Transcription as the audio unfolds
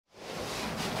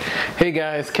Hey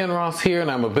guys, Ken Ross here, and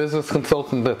I'm a business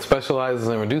consultant that specializes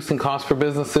in reducing costs for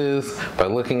businesses by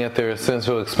looking at their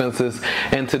essential expenses.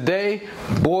 And today,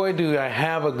 boy do I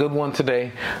have a good one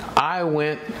today. I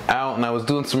went out and I was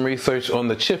doing some research on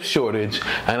the chip shortage,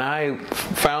 and I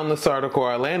found this article,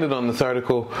 or I landed on this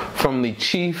article from the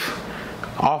chief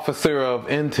officer of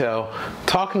Intel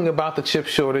talking about the chip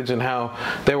shortage and how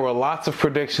there were lots of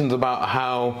predictions about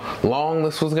how long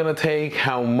this was going to take,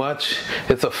 how much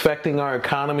it's affecting our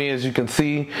economy. As you can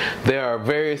see, there are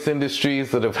various industries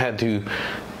that have had to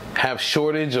have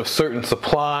shortage of certain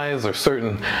supplies or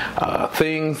certain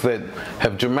things that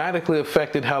have dramatically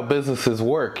affected how businesses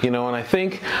work, and I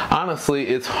think honestly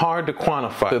it's hard to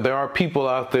quantify. There are people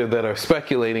out there that are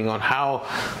speculating on how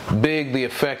big the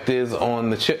effect is on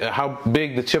the chip, how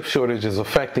big the chip shortage is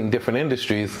affecting different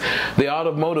industries, the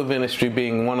automotive industry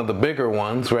being one of the bigger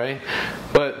ones, right?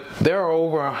 But there are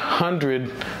over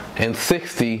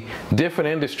 160 different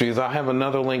industries. I'll have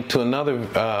another link to another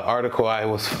article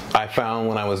I found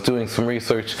when I was doing some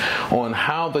research on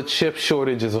how the chip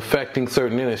shortage is affecting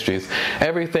certain industries.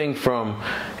 Everything from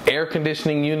air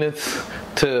conditioning units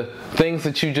to things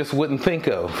that you just wouldn't think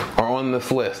of are on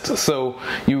this list. So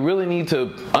you really need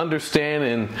to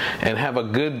understand and have a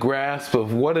good grasp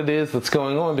of what it is that's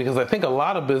going on, because I think a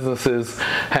lot of businesses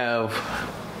have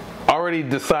already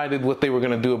decided what they were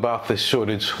going to do about this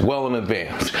shortage well in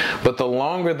advance. But the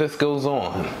longer this goes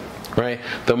on, right,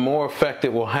 the more effect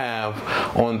it will have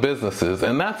on businesses.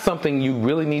 And that's something you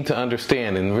really need to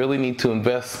understand and really need to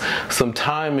invest some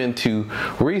time into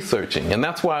researching. And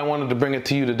that's why I wanted to bring it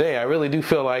to you today. I really do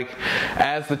feel like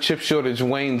as the chip shortage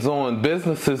wanes on,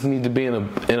 businesses need to be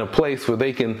in a place where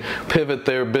they can pivot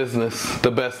their business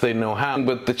the best they know how.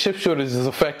 But the chip shortage has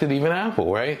affected even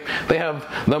Apple, right? They have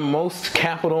the most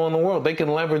capital in the world. They can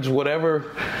leverage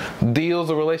whatever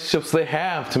deals or relationships they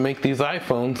have to make these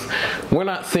iPhones. We're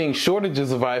not seeing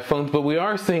shortages of iPhones, but we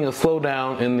are seeing a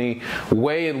slowdown in the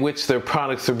way in which their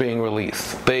products are being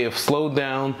released. They have slowed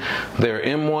down their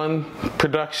M1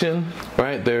 production,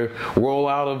 right? Their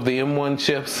rollout of the M1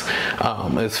 chips,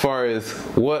 as far as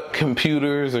what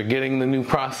computers are getting the new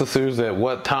processors at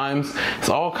what times. It's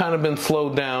all kind of been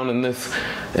slowed down in this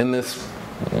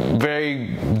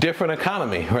very different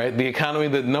economy, right? The economy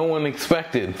that no one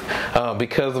expected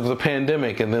because of the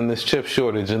pandemic, and then this chip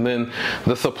shortage, and then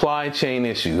the supply chain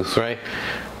issues, right?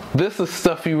 This is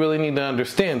stuff you really need to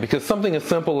understand, because something as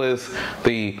simple as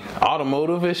the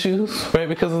automotive issues, right,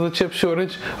 because of the chip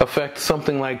shortage, affect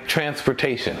something like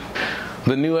transportation.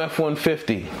 The new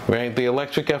F-150, right, the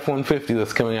electric F-150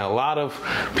 that's coming out. A lot of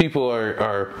people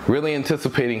are really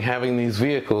anticipating having these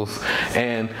vehicles,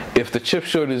 and if the chip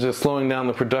shortage is slowing down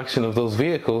the production of those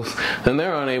vehicles, then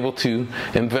they're unable to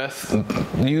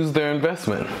use their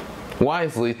investment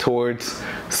wisely towards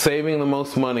saving the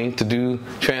most money to do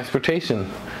transportation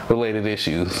related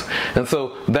issues. And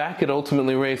so that could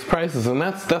ultimately raise prices, and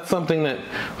that's something that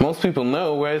most people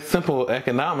know, right? It's simple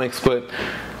economics, but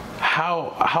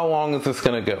how long is this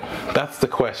going to go? That's the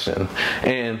question.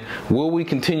 And will we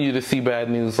continue to see bad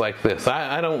news like this?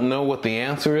 I don't know what the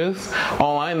answer is.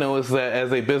 All I know is that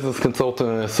as a business consultant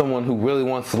and as someone who really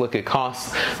wants to look at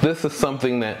costs, this is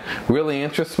something that really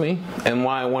interests me and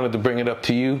why I wanted to bring it up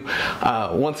to you.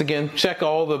 Once again, check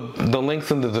all the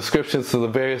links in the descriptions to the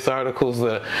various articles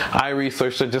that I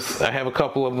researched. I have a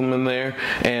couple of them in there,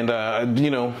 and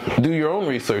do your own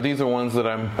research. These are ones that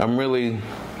I'm really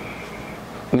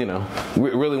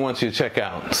really want you to check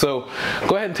out. So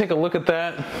go ahead and take a look at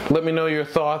that. Let me know your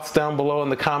thoughts down below in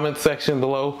the comments section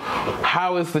below.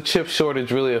 How is the chip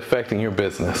shortage really affecting your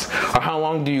business? Or how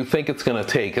long do you think it's going to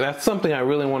take? That's something I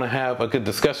really want to have a good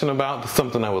discussion about. It's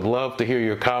something I would love to hear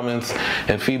your comments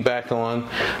and feedback on.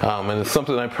 And it's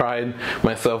something I pride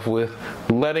myself with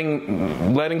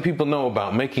letting people know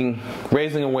about,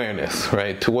 raising awareness,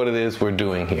 right, to what it is we're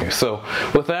doing here. So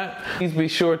with that, please be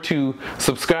sure to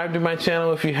subscribe to my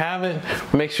channel if you haven't.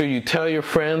 Make sure you tell your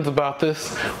friends about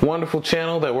this wonderful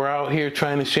channel that we're out here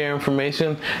trying to share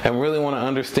information and really want to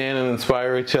understand and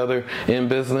inspire each other in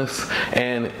business.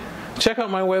 And check out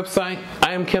my website,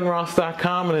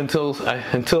 IamKenRoss.com, and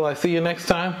until I see you next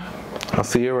time, I'll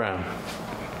see you around.